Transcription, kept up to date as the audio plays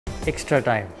extra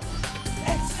time.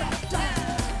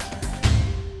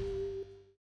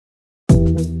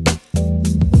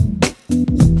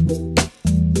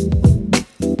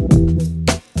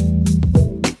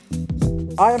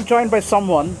 I am joined by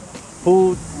someone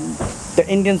who the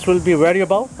Indians will be wary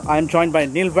about. I am joined by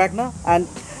Neil Wagner, and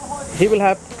he will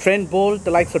have Trent Bolt,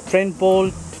 the likes of Trent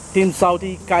Bolt, Tim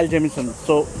Southee, Kyle Jamieson.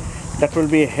 So that will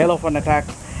be a hell of an attack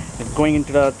going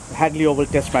into the Hagley Oval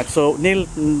Test match. So Neil,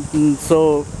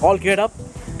 so all geared up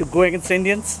to go against the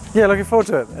Indians? Yeah, looking forward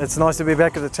to it. It's nice to be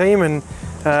back at the team, and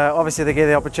obviously they get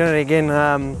the opportunity again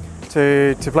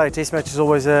to play a Test match is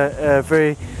always a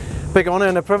very big honour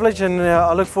and a privilege, and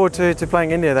I look forward to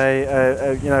playing India. They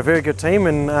are a very good team,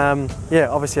 and yeah,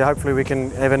 obviously hopefully we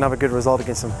can have another good result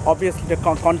against them. Obviously the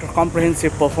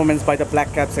comprehensive performance by the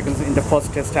Black Caps in the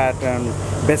first Test at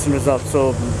best in reserve.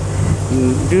 So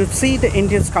do you see the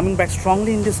Indians coming back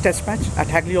strongly in this Test match at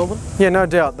Hagley Oval? Yeah, no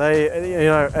doubt. They,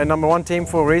 a #1 team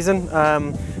for a reason.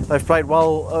 They've played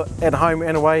well at home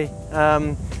and away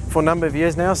for a number of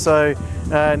years now, so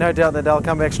no doubt that they'll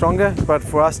come back stronger. But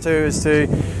for us too is to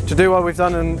do what we've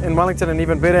done in Wellington and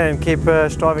even better, and keep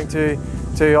striving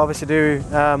to obviously do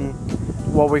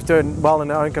what we've done well in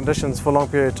our own conditions for a long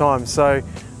period of time. So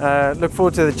look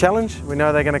forward to the challenge. We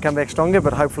know they're going to come back stronger,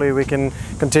 but hopefully we can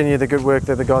continue the good work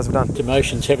that the guys have done.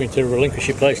 Emotions having to relinquish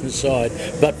your place inside,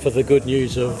 but for the good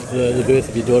news of the birth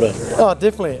of your daughter. Oh,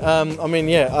 definitely. I mean,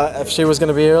 yeah, if she was going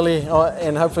to be early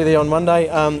and hopefully there on Monday,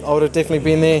 I would have definitely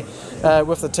been there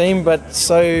with the team, but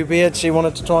so be it. She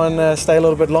wanted to try and stay a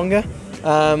little bit longer,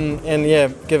 and yeah,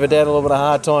 give her dad a little bit of a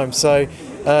hard time. So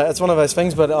it's one of those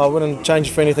things, but I wouldn't change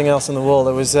it for anything else in the world.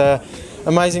 It was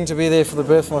amazing to be there for the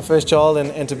birth of my first child,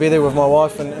 and to be there with my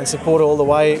wife and support her all the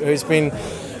way, who's been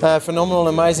phenomenal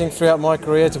and amazing throughout my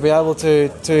career. To be able to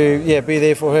be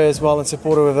there for her as well and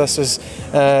support her with this is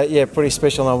pretty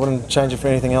special, and I wouldn't change it for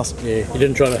anything else. Yeah, you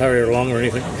didn't try to hurry her along or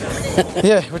anything?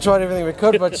 Yeah, we tried everything we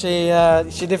could, but she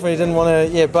definitely didn't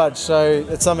want to budge. So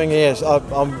it's something,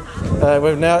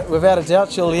 without a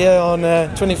doubt she'll hear on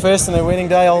 21st on her wedding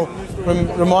day. I'll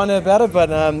remind her about it, but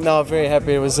no, I'm very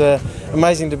happy. It was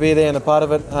amazing to be there and a part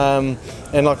of it.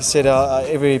 And like I said,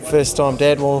 every first time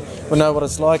dad will know what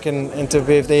it's like, and to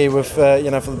be there with for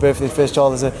the birth of their first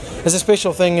child is a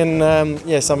special thing,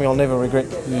 and something I'll never regret.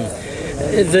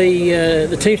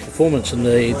 The team's performance and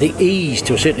the ease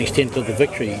to a certain extent of the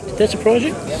victory, did that surprise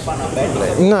you?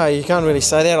 No, you can't really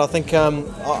say that. I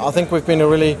think we've been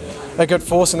a good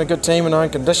force and a good team in our own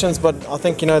conditions, but I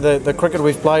think the cricket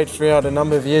we've played throughout a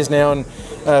number of years now, and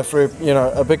for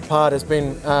a big part has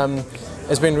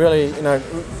been really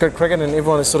good cricket, and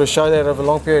everyone has sort of showed that over a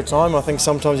long period of time. I think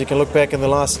sometimes you can look back in the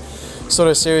last sort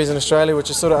of series in Australia, which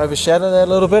has sort of overshadowed that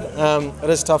a little bit. It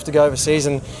is tough to go overseas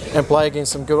and play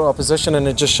against some good opposition, and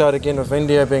it just showed again with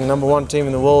India being #1 team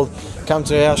in the world, come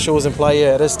to our shores and play.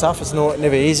 Yeah, it is tough. It's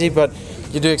never easy, but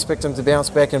you do expect them to bounce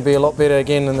back and be a lot better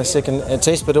again in the second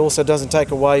Test, but it also doesn't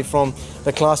take away from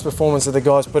the class performance that the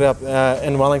guys put up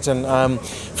in Wellington.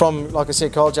 From, like I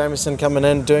said, Kyle Jamieson coming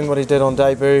in, doing what he did on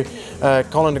debut,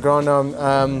 Colin de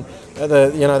Grandhomme,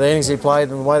 the innings he played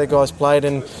and the way the guys played,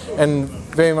 and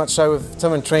very much so with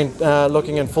Tim and Trent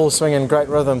looking in full swing and great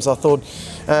rhythms. I thought,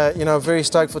 very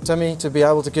stoked for Timmy to be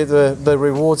able to get the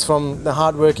rewards from the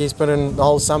hard work he's put in the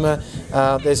whole summer.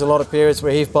 There's a lot of periods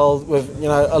where he's bowled with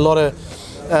a lot of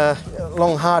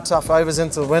long, hard, tough overs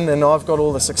into the wind, and I've got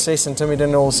all the success, and Timmy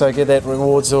didn't also get that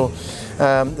rewards or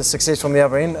the success from the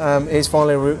other end. He's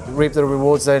finally reaped the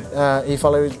rewards that he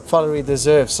finally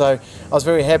deserves. So I was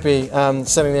very happy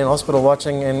sitting there in hospital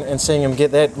watching and seeing him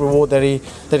get that reward that he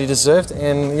deserved.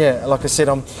 And yeah, like I said,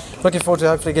 I'm looking forward to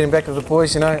hopefully getting back with the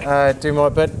boys. Do my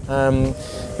bit.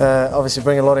 Obviously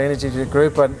bring a lot of energy to the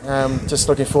group, but just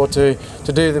looking forward to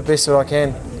do the best that I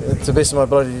can, to the best of my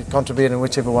ability, to contribute in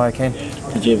whichever way I can.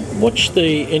 Did you watch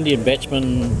the Indian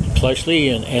batsmen closely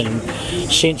and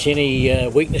sense any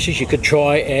weaknesses you could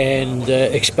try and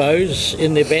expose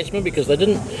in their batsmen, because they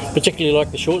didn't particularly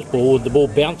like the short ball with the ball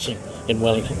bouncing in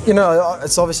Wellington?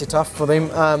 It's obviously tough for them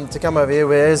to come over here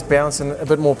where there's bounce and a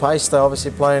bit more pace. They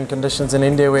obviously play in conditions in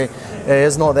India where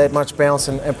there's not that much bounce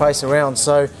and pace around,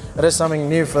 so it is something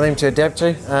new for them to adapt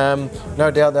to.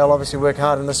 No doubt they'll obviously work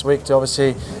hard in this week to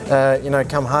obviously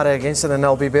come harder against it, and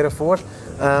they'll be better for it.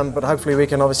 But hopefully we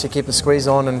can obviously keep the squeeze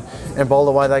on and bowl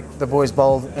the way the boys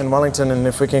bowled in Wellington, and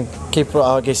if we can keep,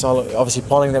 obviously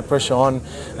piling that pressure on,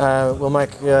 we'll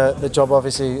make the job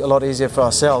obviously a lot easier for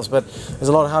ourselves. But there's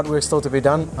a lot of hard work still to be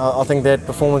done. I think that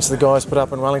performance the guys put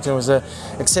up in Wellington was an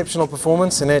exceptional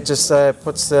performance, and that just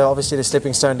puts obviously the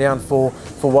stepping stone down for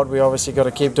what we obviously got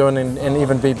to keep doing and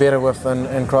even be better with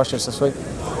in Christchurch this week.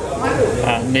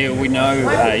 Neil, we know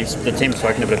the team's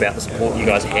spoken a bit about the support you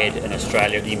guys had in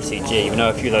Australia at the MCG. We know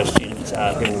a few of those students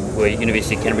who were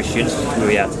University of Canterbury students who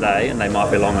were out today, and they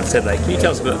might be along on Saturday. Can you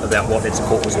tell us a bit about what that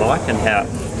support was like and how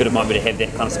good it might be to have that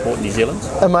kind of support in New Zealand?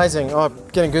 Amazing. I'm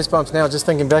getting goosebumps now just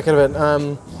thinking back at it.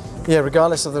 Yeah,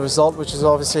 regardless of the result, which is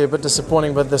obviously a bit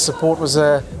disappointing, but the support was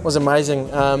amazing.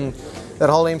 That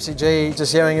whole MCG,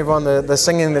 just hearing everyone, the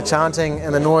singing, the chanting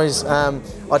and the noise, I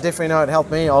definitely know it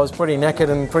helped me. I was pretty knackered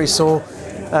and pretty sore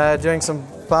during some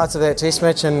parts of that test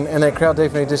match, and that crowd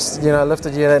definitely just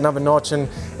lifted you another notch and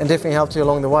definitely helped you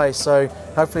along the way. So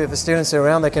hopefully if the students are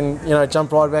around, they can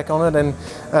jump right back on it, and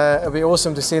it'll be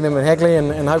awesome to see them at Hagley,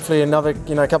 and hopefully another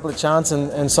couple of chants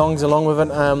and songs along with it.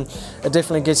 It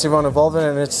definitely gets everyone involved in it,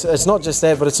 and it's not just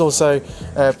that, but it's also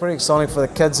pretty exciting for the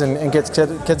kids and gets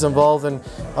kids involved, and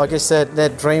I guess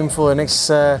that dream for the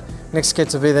next kid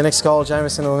to be the next Kohli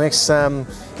Jamieson or the next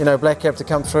black cap to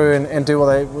come through and do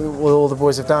what all the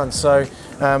boys have done. So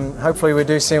hopefully we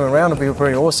do see them around. It'll be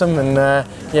pretty awesome, and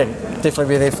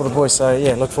definitely be there for the boys. So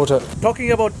yeah, look forward to it.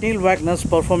 Talking about Neil Wagner's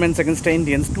performance against the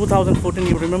Indians, 2014,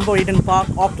 you remember Eden Park,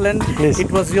 Auckland? Yes.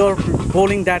 It was your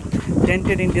bowling that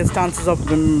dented India's chances of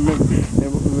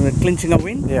clinching a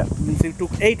win. Yeah. You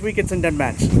took 8 wickets in that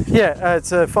match. Yeah,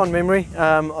 it's a fond memory.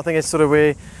 I think it's sort of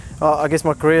where I guess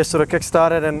my career sort of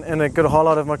kick-started, and a good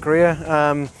highlight of my career.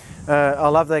 I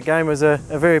love that game. It was a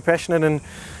very passionate and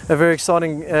a very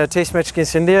exciting test match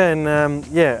against India, and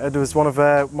it was one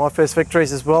of my first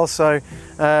victories as well. So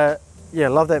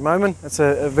love that moment. It's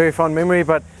a very fond memory,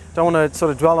 but don't want to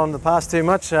sort of dwell on the past too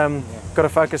much. Got to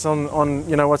focus on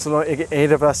what's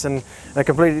ahead of us, and a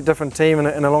completely different team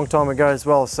and a long time ago as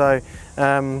well. So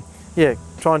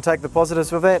try and take the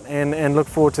positives with that, and look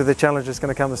forward to the challenge that's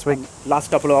going to come this week.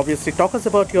 Last couple, obviously, talk us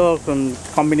about your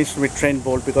combination with Trent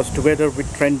Boult, because together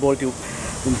with Trent Boult you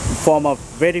form a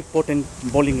very potent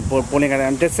bowling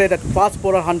and they say that fast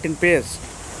bowler hunt in pairs.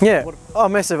 Yeah,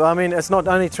 massive. I mean, it's not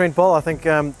only Trent Boult. I think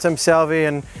Tim Salvi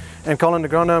and Colin de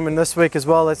Grandhomme, and this week as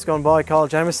well, that's gone by, Kohli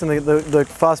Jamieson, the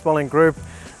fast bowling group,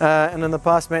 and in the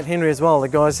past Matt Henry as well. The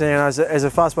guys, as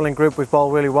a fast bowling group, we've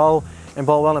bowled really well and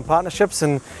bowl well in partnerships,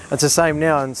 and it's the same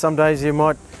now. And some days you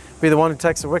might be the one who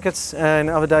takes the wickets, and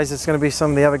other days it's going to be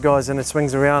some of the other guys, and it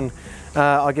swings around,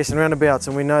 I guess, in roundabouts,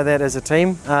 and we know that as a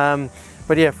team.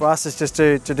 But yeah, for us it's just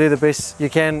to do the best you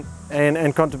can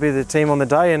and contribute to the team on the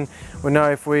day, and we know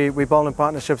if we bowl in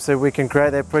partnerships that we can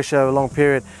create that pressure over a long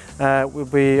period, will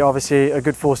be obviously a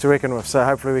good force to reckon with. So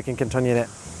hopefully we can continue that.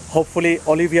 Hopefully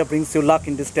Olivia brings you luck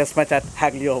in this test match at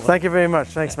Hagley Oval. Thank you very much.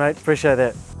 Thanks, mate. Appreciate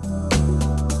that.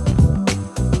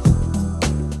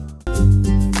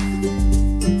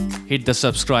 Hit the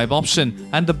subscribe option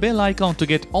and the bell icon to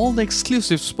get all the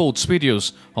exclusive sports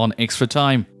videos on Extra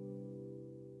Time.